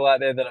lot of people out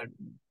there that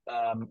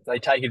they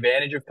take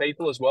advantage of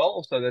people as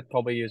well. So that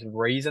probably is a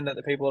reason that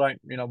the people don't,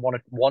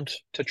 want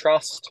to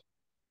trust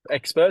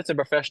experts and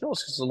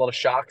professionals because there's a lot of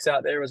sharks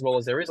out there as well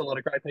as there is a lot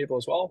of great people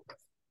as well.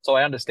 So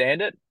I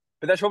understand it,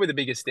 but that's probably the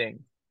biggest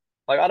thing.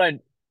 Like I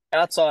don't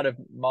outside of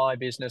my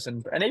business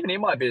and even in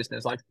my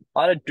business, like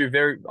I do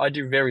very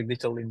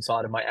little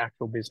inside of my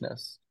actual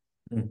business.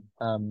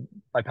 Mm.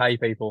 I pay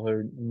people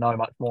who know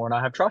much more and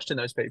I have trust in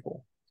those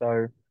people.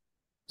 So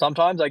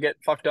sometimes I get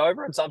fucked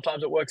over and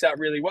sometimes it works out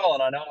really well.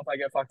 And I know if I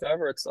get fucked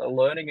over, it's a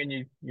learning and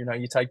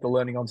you take the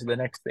learning on to the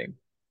next thing.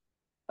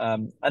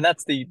 And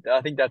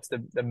I think that's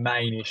the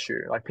main issue.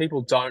 Like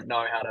people don't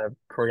know how to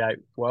create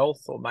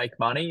wealth or make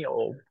money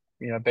or,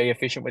 be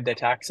efficient with their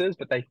taxes,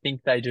 but they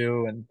think they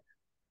do. And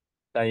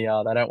they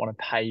don't want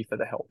to pay for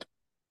the help.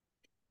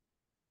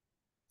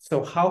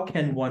 So how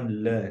can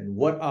one learn?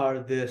 What are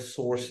the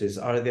sources?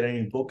 Are there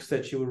any books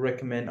that you would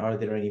recommend? Are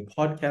there any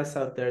podcasts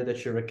out there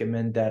that you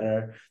recommend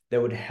that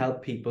would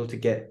help people to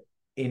get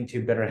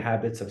into better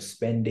habits of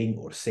spending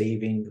or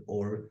saving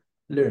or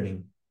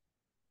learning?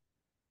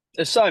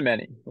 There's so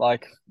many.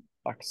 Like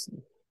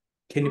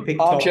Can you pick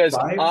top Armchair's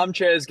five?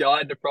 Armchair's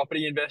Guide to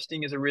Property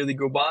Investing is a really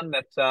good one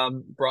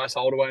that Bryce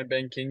Holdaway and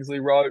Ben Kingsley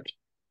wrote.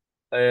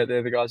 They're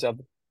the guys who have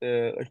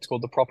it's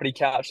called the Property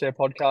Couch, their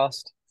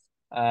podcast.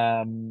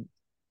 Um,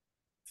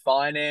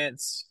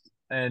 Finance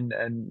and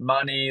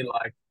money,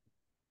 like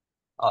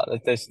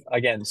there's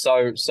again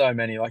so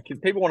many. Like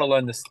if people want to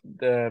learn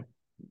the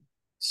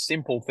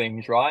simple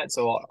things, right?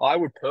 So I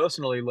would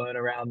personally learn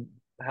around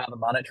how the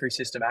monetary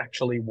system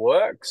actually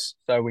works.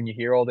 So when you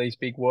hear all these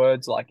big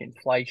words like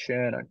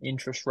inflation and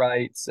interest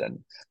rates and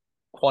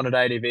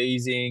quantitative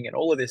easing and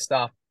all of this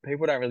stuff,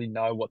 people don't really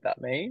know what that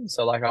means.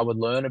 So like I would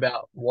learn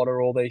about what are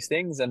all these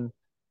things, and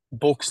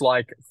books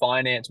like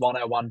Finance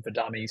 101 for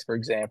Dummies, for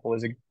example,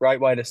 is a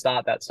great way to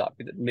start that stuff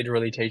because it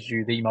literally teaches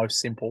you the most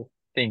simple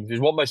things. Which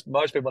is what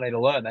most people need to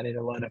learn. They need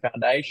to learn a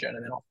foundation,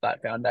 and then off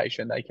that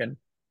foundation, they can,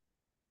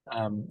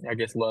 I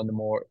guess, learn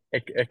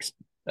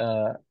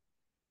uh,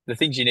 the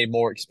things you need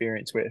more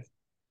experience with.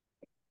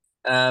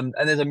 And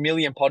there's a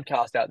million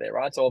podcasts out there,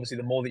 right? So obviously,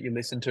 the more that you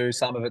listen to,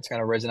 some of it's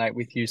going to resonate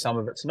with you, some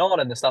of it's not,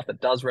 and the stuff that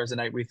does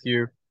resonate with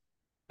you,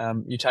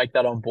 you take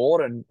that on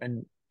board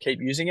and keep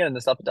using it. And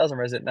the stuff that doesn't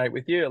resonate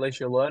with you, at least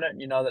you learn it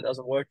and you know that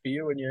doesn't work for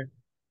you, and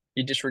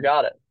you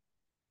disregard it.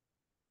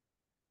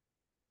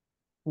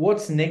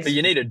 What's But next?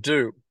 you need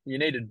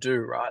to do,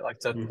 right? Like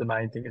that's the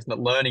main thing. Is that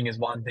learning is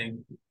one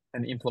thing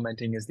and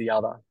implementing is the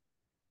other.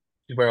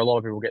 Is where a lot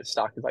of people get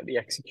stuck, is like the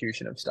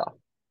execution of stuff.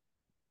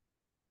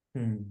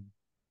 Hmm.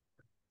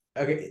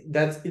 Okay,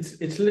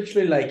 it's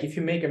literally like if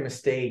you make a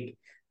mistake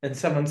and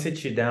someone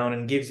sits you down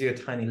and gives you a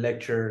tiny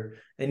lecture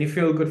and you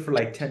feel good for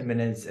like 10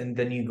 minutes and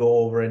then you go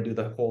over and do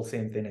the whole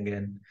same thing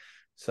again.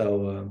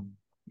 So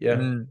yeah.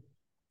 Mm.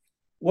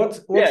 What's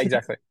Yeah, what's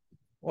exactly.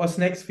 what's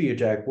next for you,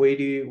 Jack? Where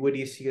do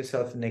you see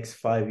yourself in the next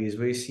 5 years?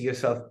 Where do you see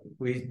yourself?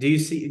 Do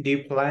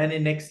you plan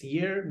in next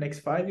year, next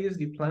 5 years?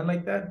 Do you plan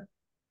like that?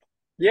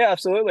 Yeah,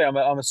 absolutely. I'm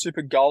a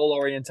super goal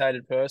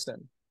orientated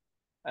person.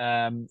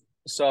 Um,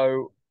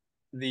 so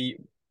the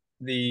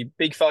the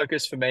big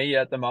focus for me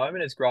at the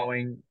moment is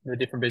growing the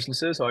different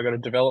businesses. So I got a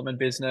development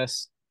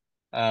business,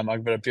 I've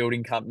got a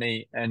building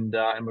company, and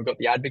we've got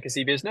the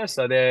advocacy business.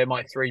 So they're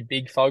my three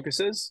big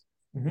focuses.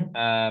 Mm-hmm.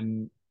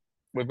 Um,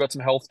 we've got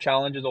some health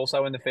challenges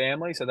also in the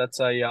family, so that's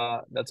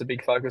a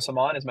big focus of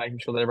mine is making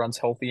sure that everyone's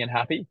healthy and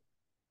happy.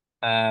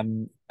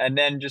 And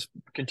then just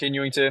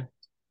continuing to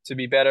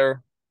be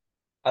better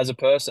as a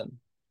person.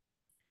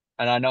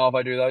 And I know if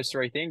I do those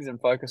three things and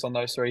focus on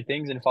those three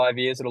things in 5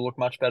 years, it'll look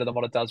much better than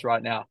what it does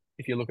right now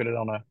if you look at it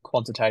on a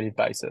quantitative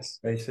basis.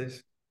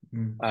 Basis.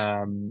 Mm.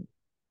 Um,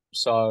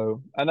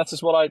 and that's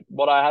just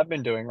what I have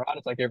been doing, right?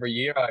 It's like every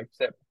year I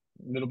set a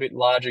little bit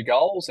larger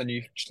goals and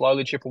you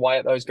slowly chip away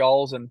at those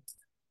goals. And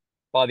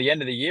by the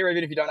end of the year,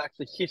 even if you don't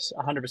actually hit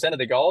 100% of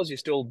the goals, you're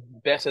still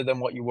better than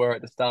what you were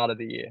at the start of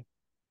the year.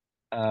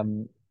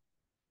 Um,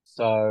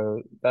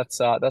 so that's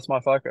my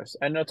focus.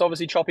 And it's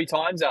obviously choppy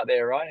times out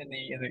there, right?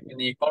 In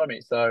the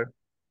economy. So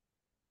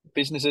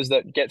businesses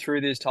that get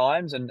through these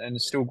times and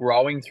still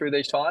growing through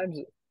these times,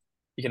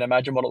 you can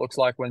imagine what it looks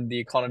like when the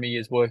economy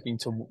is working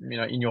to,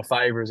 in your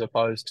favor as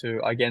opposed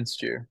to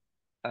against you.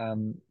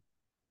 Um,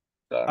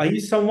 so Are you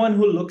someone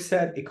who looks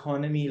at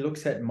economy,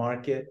 looks at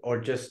market,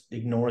 or just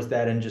ignores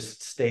that and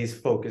just stays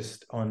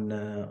focused on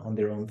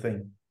their own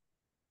thing?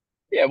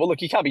 yeah, well,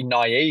 look, you can't be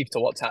naive to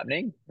what's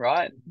happening,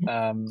 right?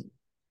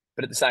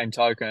 But at the same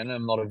token,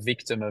 I'm not a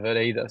victim of it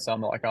either. So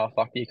I'm not like, oh,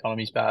 fuck, the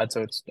economy's bad.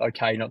 So it's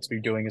okay not to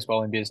be doing as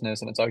well in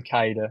business. And it's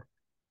okay to,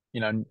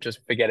 just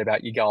forget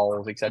about your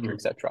goals, et cetera, et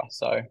Mm. cetera.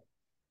 So,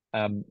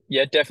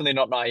 yeah, definitely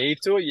not naive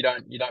to it. You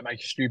don't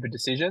make stupid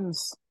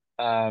decisions,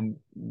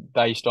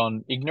 based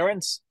on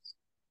ignorance.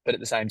 But at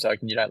the same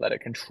token, you don't let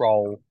it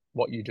control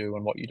what you do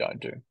and what you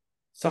don't do.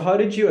 So how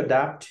did you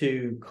adapt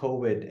to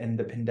COVID and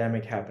the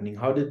pandemic happening?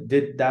 How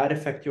did that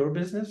affect your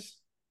business?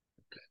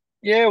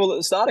 Yeah, well, at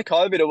the start of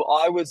COVID,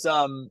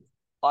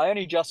 I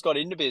only just got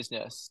into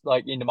business,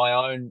 like into my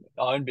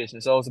own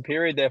business. So there was a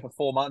period there for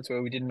 4 months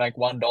where we didn't make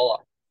 $1,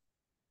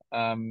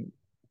 um,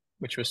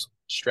 which was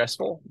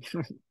stressful,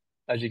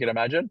 as you can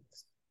imagine.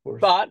 Of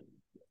course. But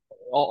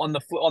on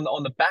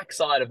the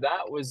backside of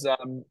that was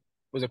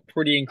a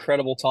pretty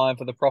incredible time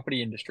for the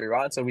property industry,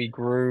 right? So we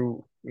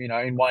grew,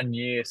 in 1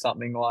 year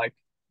something like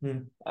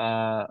Hmm.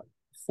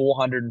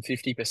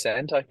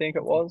 450%, I think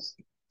it was.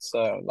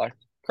 So like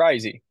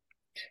crazy.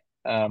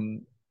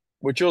 Um,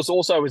 which is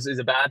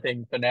a bad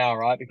thing for now,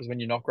 right? Because when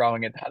you're not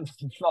growing at that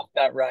not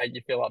that rate, you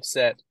feel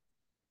upset.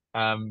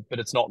 But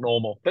it's not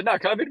normal. But no,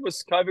 COVID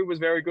was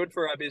very good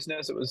for our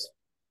business. It was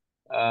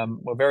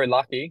we're very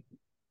lucky.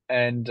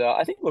 And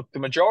I think, look, the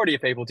majority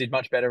of people did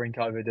much better in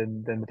COVID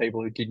than the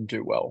people who didn't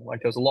do well.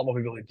 Like there was a lot more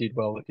people who did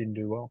well that didn't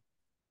do well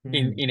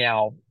in Hmm. in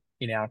our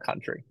in our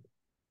country.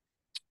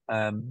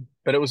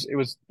 But it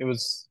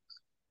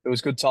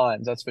was good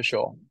times, that's for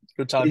sure.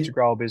 Good times Is, to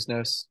grow a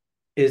business.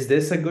 is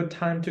this a good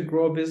time to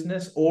grow a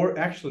business, or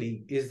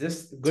actually, is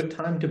this a good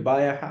time to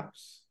buy a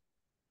house?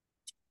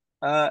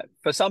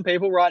 For some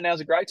people, right now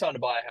is a great time to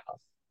buy a house.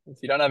 If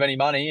you don't have any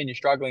money and you're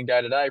struggling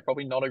day to day,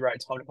 probably not a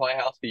great time to buy a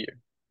house for you.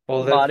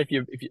 Well, But that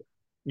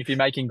if you're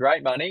making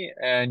great money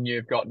and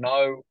you've got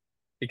no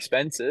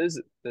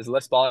expenses, there's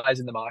less buyers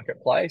in the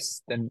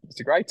marketplace, then it's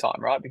a great time,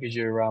 right? Because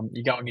you're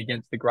going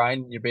against the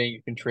grain, you're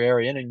being a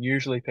contrarian, and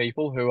usually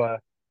people who are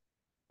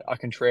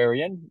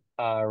contrarian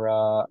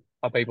are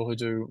people who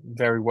do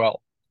very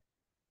well.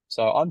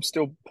 So I'm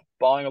still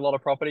buying a lot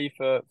of property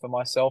for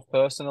myself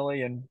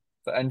personally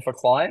and for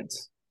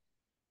clients.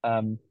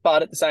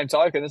 But at the same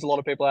token, there's a lot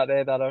of people out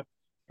there that are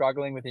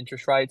struggling with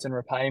interest rates and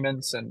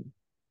repayments. And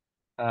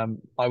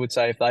I would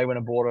say if they went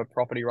and bought a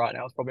property right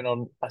now, it's probably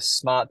not a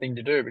smart thing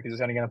to do because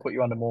it's only going to put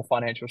you under more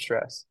financial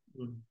stress.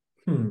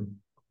 hmm.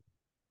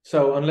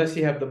 So unless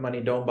you have the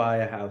money, don't buy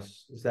a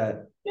house. Is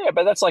that Yeah,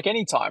 but that's like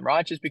any time,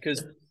 right? Just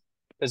because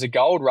there's a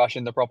gold rush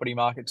in the property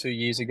market 2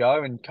 years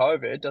ago and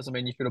COVID doesn't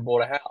mean you should have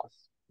bought a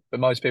house. But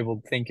most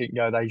people think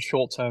they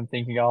short term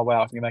thinking, oh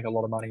wow, I can make a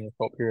lot of money in a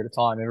short period of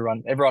time.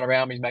 Everyone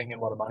around me is making a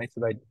lot of money,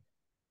 so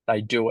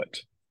they do it.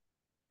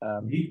 do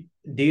Um, you,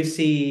 do you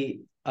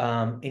see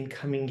in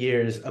coming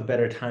years a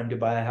better time to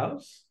buy a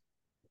house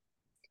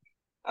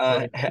or how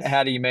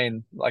invest? do you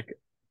mean, like Is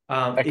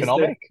there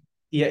economic?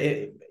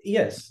 yeah,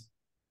 yes.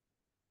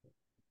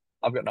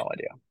 I've got no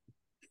idea.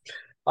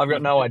 I've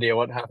got no idea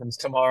what happens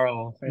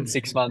tomorrow or in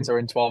 6 months or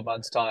in 12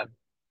 months' time.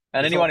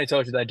 And It's anyone all who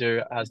tells you they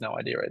do has no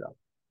idea either.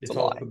 It's a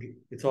lie.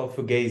 it's all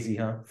fugazi,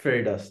 huh?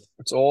 Fairy dust.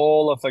 It's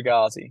all a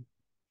fugazi.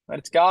 And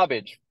it's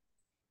garbage.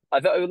 I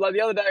thought like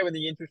the other day when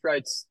the interest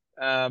rates,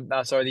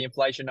 no, sorry, the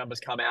inflation numbers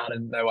come out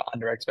and they were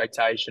under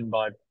expectation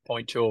by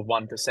 0.2 of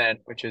 1%,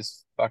 which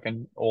is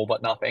fucking all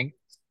but nothing.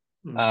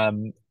 Hmm.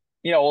 Um,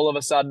 all of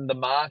a sudden the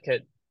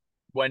market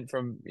went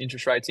from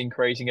interest rates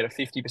increasing at a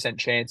 50%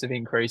 chance of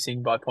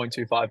increasing by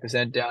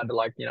 0.25% down to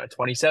like,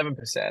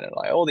 27% and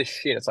like all this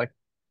shit. It's like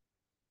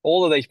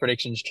all of these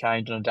predictions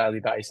change on a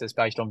daily basis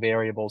based on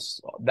variables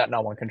that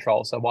no one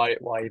controls. So why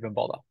even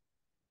bother?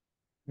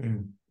 Hmm.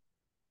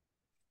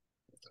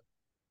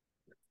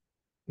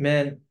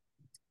 Man,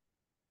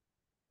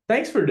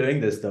 thanks for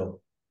doing this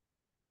though.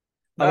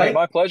 I No, like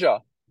my pleasure.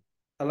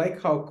 I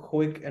like how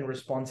quick and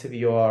responsive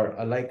you are.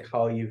 I like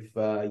how you've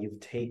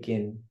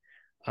taken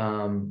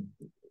um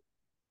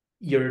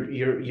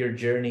your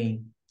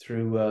journey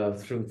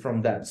through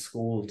from that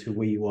school to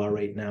where you are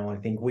right now. I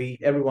think we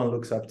everyone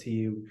looks up to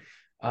you.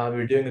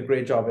 You're doing a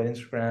great job at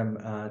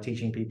Instagram,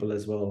 teaching people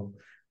as well.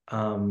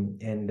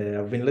 And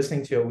I've been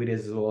listening to your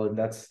videos as well, and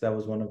that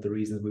was one of the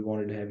reasons we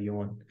wanted to have you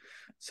on.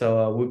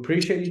 So we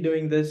appreciate you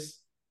doing this,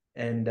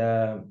 and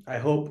I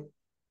hope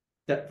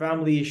that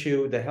family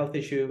issue, the health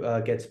issue,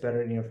 gets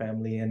better in your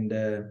family. And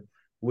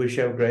wish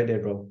you a great day,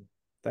 bro.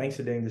 Thanks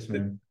for doing this,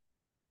 man.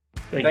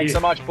 Thank Thanks so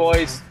you. much,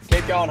 boys.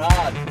 Keep going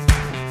hard.